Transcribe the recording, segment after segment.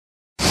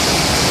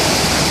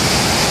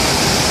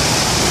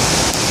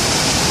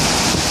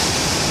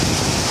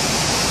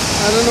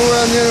don't know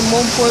where near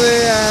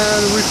Montpellier,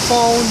 and we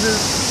found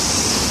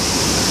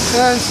this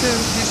ancient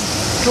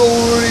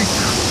historic,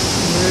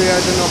 maybe I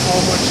don't know how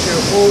much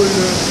old,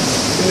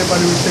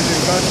 anybody who said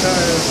it got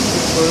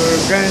super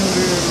grand,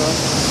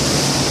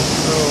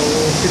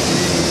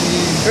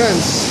 pretty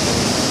grand.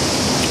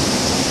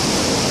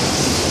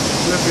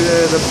 Look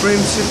at the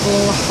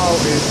principle, how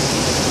it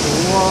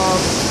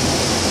works,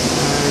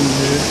 and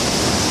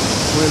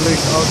we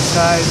look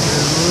outside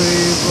the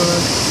river.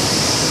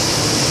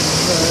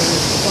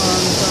 Very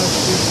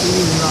fantastic.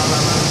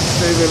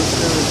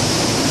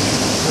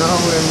 Now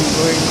I'm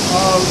going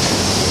out,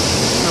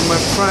 and my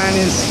friend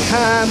is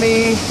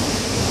coming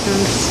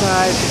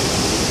inside.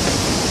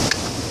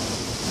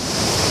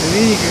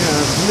 Look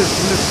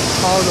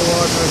how the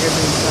water gets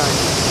inside.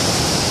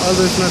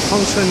 Although it's not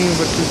functioning,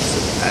 but it's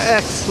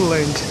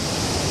excellent.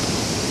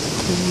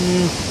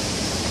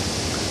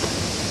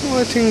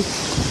 I think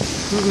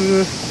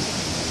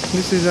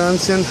this is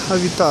ancient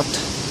habitat.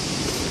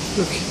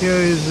 Look, here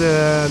is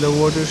the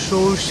water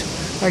source.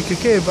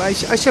 Okay, but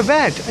I shall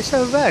vet.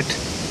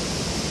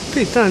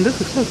 Peter, look,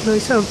 I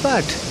shall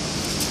vet.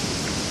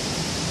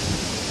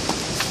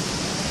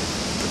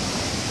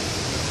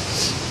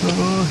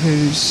 Oh,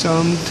 here is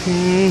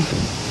something.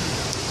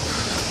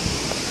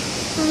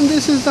 And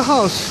this is the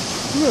house.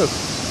 Look,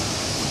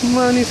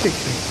 magnificent.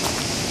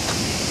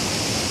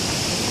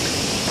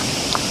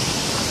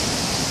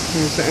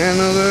 Here's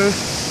another.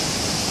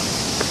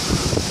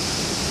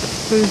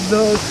 Is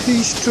the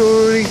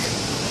historic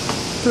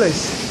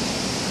place.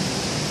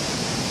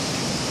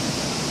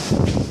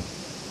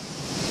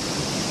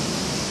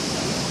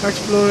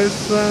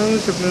 Exploration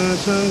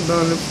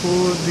dans le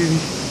port du.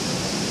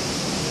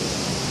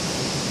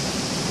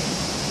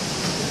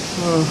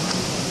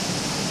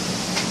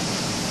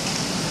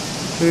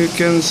 You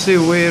can see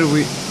where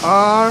we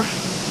are.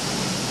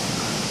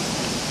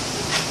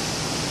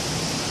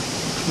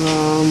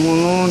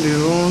 Moulin du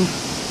Rhône.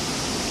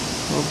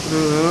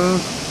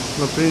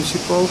 The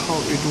principle,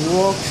 how it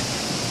works,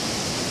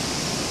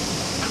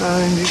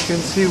 and you can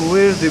see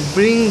where they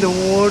bring the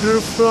water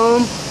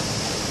from.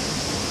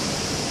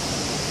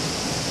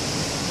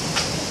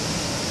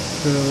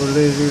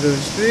 Let's read the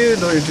history,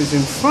 though it is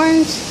in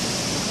French.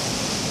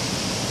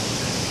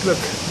 Look.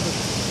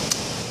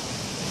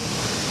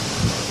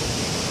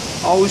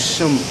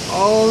 Awesome.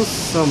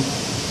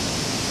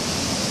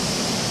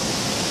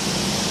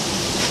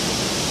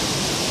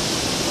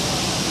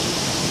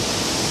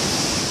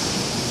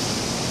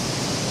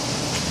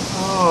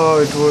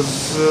 Oh, it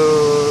was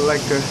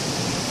like an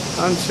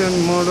ancient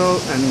model,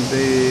 and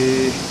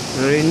they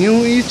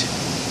renew it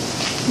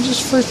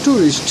just for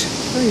tourists.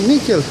 Hey,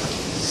 nickel,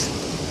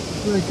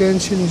 like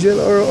ancient jail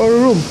or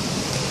room.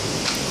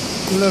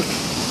 Look,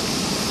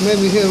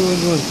 maybe here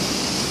was one.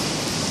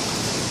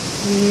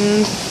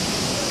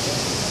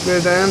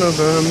 There's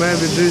another.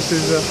 Maybe this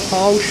is a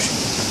house.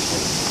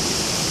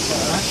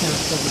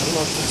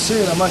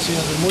 Sì, la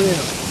macchina del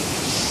mulino.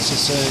 Se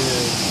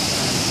sei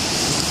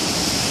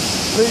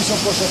preso un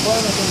po'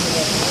 sapone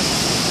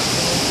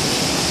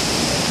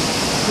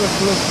Look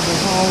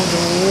how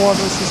the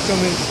water system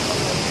is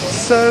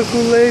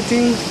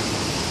circulating.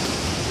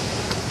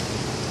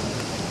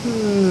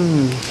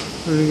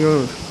 Very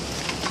good.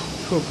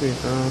 Okay.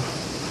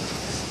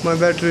 My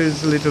battery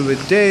is a little bit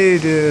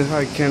dead.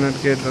 I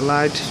cannot get the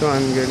light, so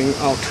I'm getting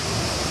out.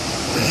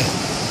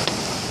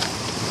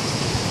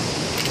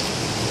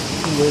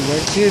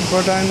 That's it,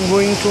 but I'm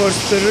going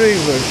towards the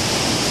river.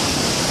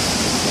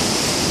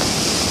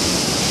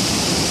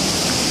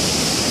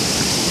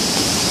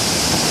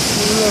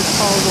 Look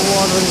how the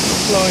water is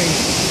flowing.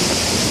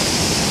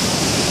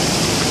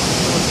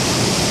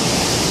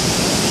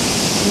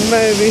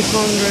 Maybe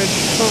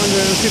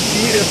 150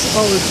 years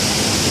old.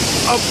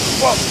 Up.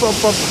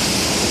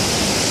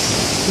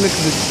 Look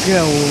at the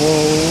girl.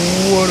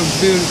 Whoa, what a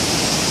beautiful.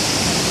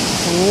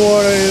 The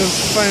water is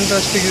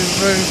fantastic. It's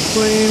very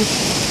clean.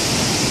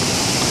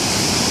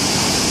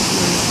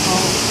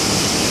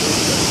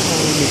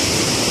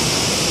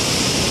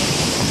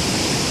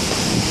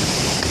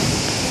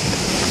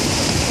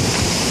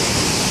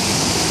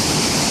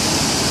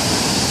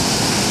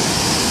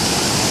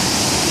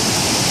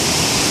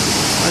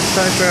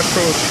 Try to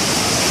approach.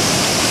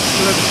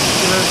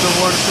 Let's the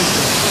water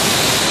system.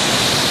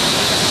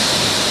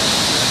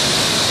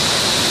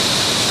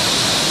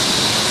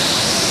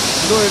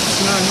 Though it's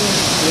not here,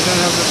 we don't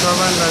have the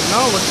turbine right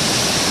now, but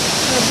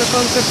we have the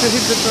concept to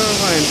hit the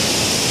turbine.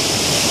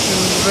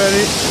 It's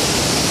very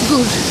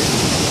good.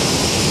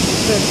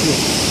 Thank you.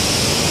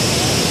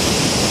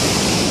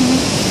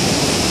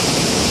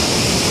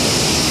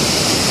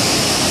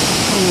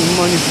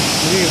 Money.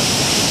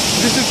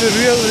 This is a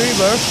real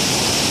river.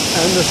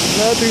 And there's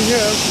nothing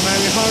here,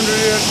 maybe 100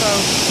 years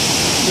out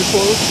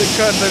before they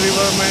cut the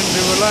river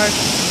line,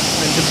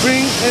 and to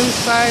bring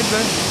inside,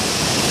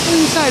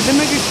 they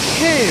make a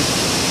cave.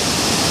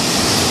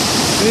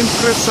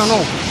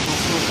 Impressionant.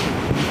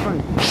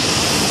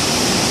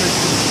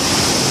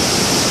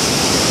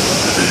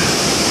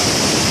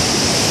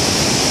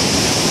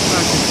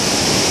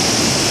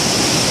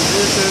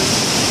 This is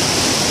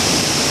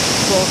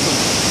awesome.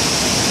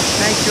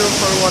 Thank you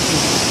for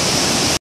watching.